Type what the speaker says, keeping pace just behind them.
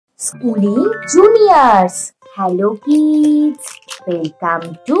Schooling Juniors. Hello kids,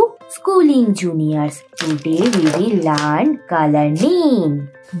 welcome to Schooling Juniors. Today we will learn color name.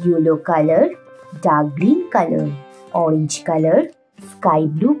 Yellow color, dark green color, orange color, sky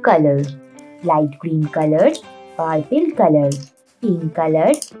blue color, light green color, purple color, pink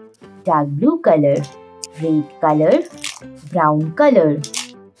color, dark blue color, red color, brown color,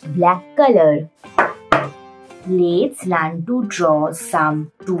 black color. Let's learn to draw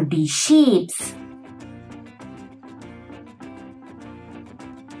some 2D shapes.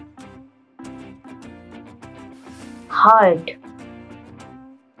 Heart,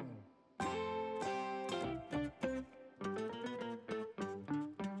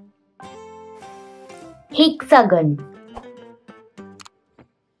 hexagon,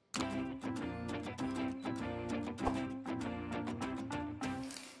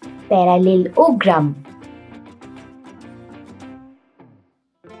 parallelogram,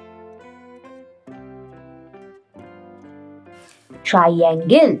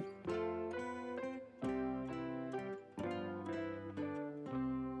 triangle,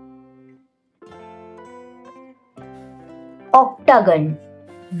 octagon,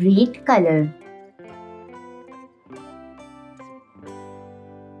 red color,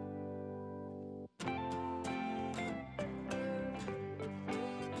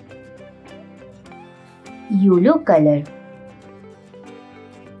 yellow color,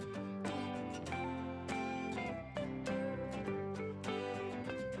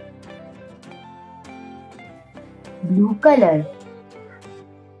 blue color,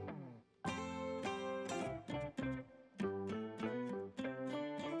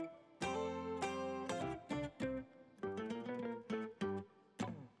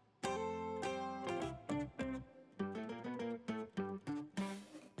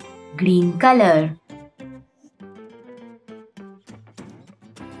 green color,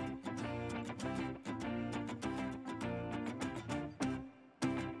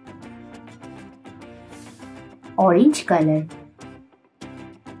 orange color,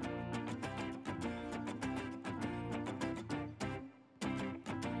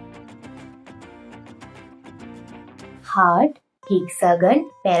 heart, hexagon,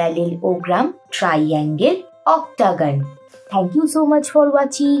 parallelogram, triangle, octagon. Thank you so much for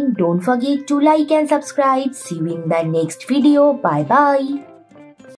watching. Don't forget to like and subscribe. See you in the next video. Bye bye.